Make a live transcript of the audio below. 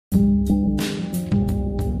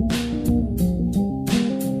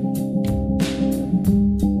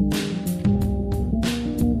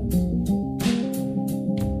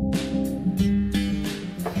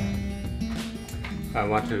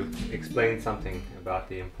want to explain something about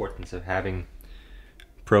the importance of having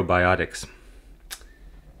probiotics.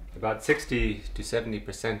 About 60 to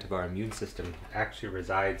 70% of our immune system actually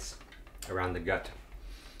resides around the gut.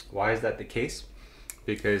 Why is that the case?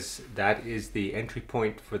 Because that is the entry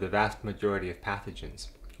point for the vast majority of pathogens.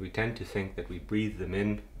 We tend to think that we breathe them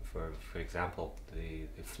in, for example, the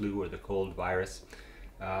flu or the cold virus,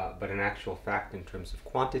 but in actual fact, in terms of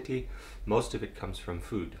quantity, most of it comes from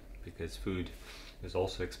food, because food is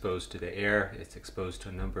also exposed to the air. It's exposed to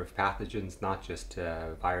a number of pathogens, not just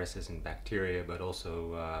viruses and bacteria, but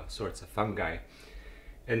also sorts of fungi.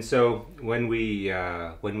 And so when we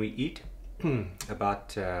eat,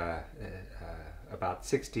 about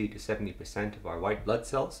 60 to 70% of our white blood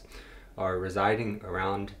cells are residing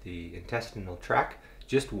around the intestinal tract,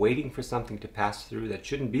 just waiting for something to pass through that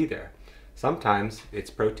shouldn't be there. Sometimes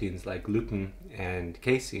it's proteins like gluten and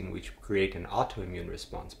casein which create an autoimmune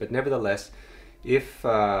response, but nevertheless, if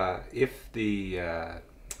the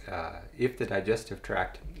digestive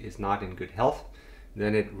tract is not in good health,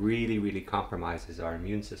 then it really compromises our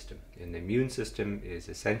immune system. And the immune system is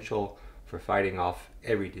essential for fighting off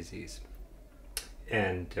every disease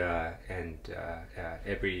and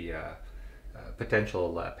every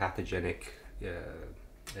potential pathogenic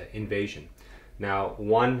invasion. Now,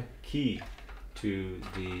 one key to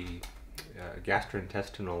the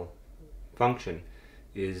gastrointestinal function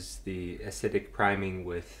is the acidic priming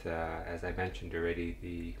with, as I mentioned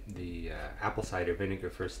already, the apple cider vinegar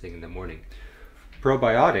first thing in the morning.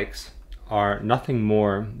 Probiotics are nothing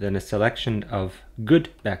more than a selection of good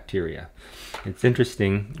bacteria. It's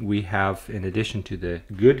interesting, we have, in addition to the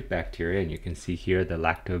good bacteria, and you can see here the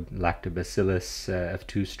lactobacillus of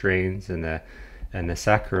 2 strains, and the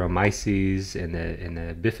Saccharomyces and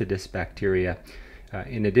the bifidus bacteria.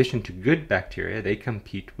 In addition to good bacteria, they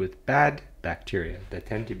compete with bad bacteria that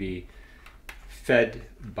tend to be fed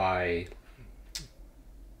by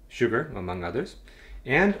sugar, among others.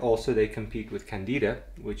 And also they compete with candida,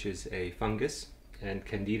 which is a fungus, and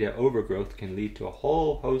candida overgrowth can lead to a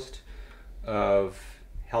whole host of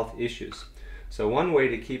health issues. So one way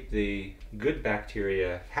to keep the good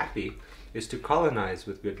bacteria happy is to colonize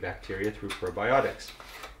with good bacteria through probiotics.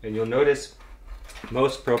 And you'll notice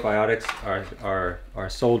most probiotics are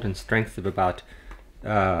sold in strengths of about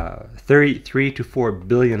 33 to 4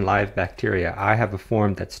 billion live bacteria. I have a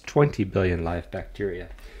form that's 20 billion live bacteria.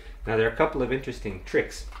 Now, there are a couple of interesting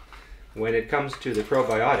tricks. When it comes to the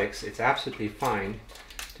probiotics, it's absolutely fine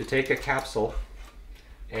to take a capsule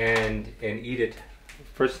and eat it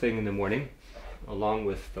first thing in the morning, along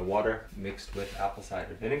with the water mixed with apple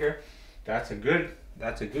cider vinegar. That's a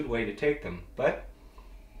good way to take them. But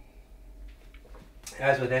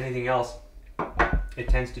as with anything else, it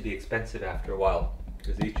tends to be expensive after a while,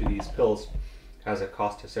 because each of these pills has a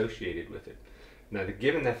cost associated with it. Now,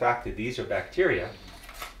 given the fact that these are bacteria,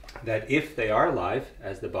 that if they are alive,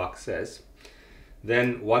 as the box says,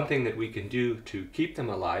 then one thing that we can do to keep them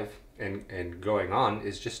alive and going on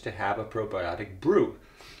is just to have a probiotic brew.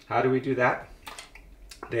 How do we do that?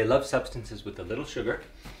 They love substances with a little sugar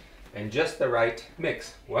and just the right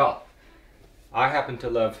mix. Well, I happen to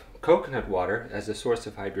love coconut water as a source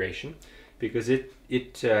of hydration because A,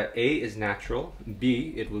 is natural,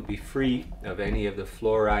 B, it will be free of any of the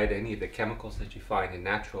fluoride, any of the chemicals that you find in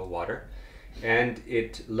natural water, and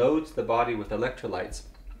it loads the body with electrolytes,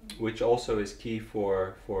 which also is key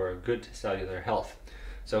for good cellular health.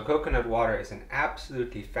 So coconut water is an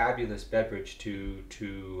absolutely fabulous beverage to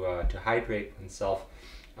hydrate oneself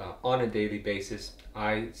on a daily basis.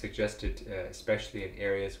 I suggest it especially in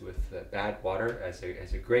areas with bad water as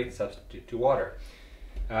a great substitute to water.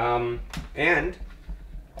 And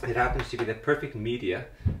it happens to be the perfect media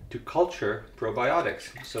to culture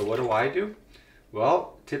probiotics. So what do?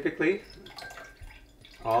 Well, typically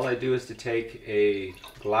all I do is to take a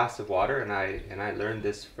glass of water, and I learned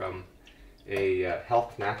this from a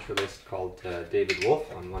health naturalist called David Wolf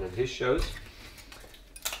on one of his shows.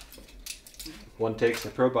 One takes a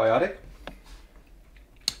probiotic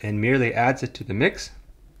and merely adds it to the mix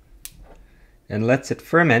and lets it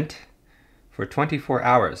ferment for 24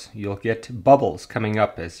 hours. You'll get bubbles coming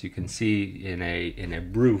up, as you can see in a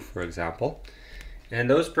brew, for example. And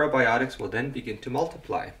those probiotics will then begin to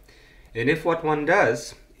multiply. And if what one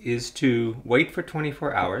does is to wait for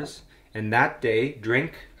 24 hours and that day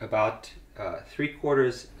drink about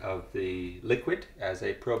 3/4 of the liquid as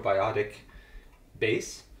a probiotic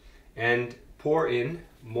base and pour in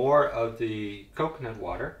more of the coconut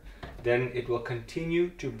water, then it will continue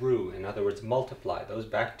to brew, in other words, multiply. Those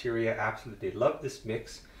bacteria absolutely love this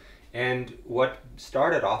mix, and what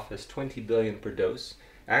started off as 20 billion per dose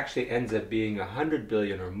actually ends up being 100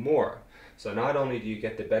 billion or more. So not only do you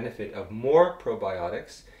get the benefit of more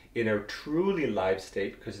probiotics in a truly live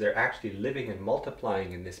state, because they're actually living and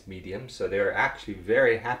multiplying in this medium, so they're actually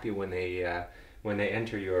very happy when they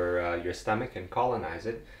enter your stomach and colonize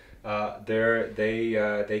it.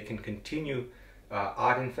 They can continue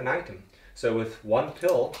ad infinitum. So with one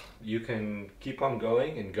pill, you can keep on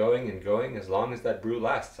going and going and going as long as that brew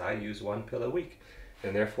lasts. I use one pill a week,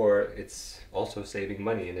 and therefore it's also saving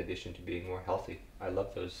money in addition to being more healthy. I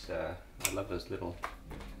love those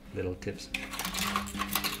little tips.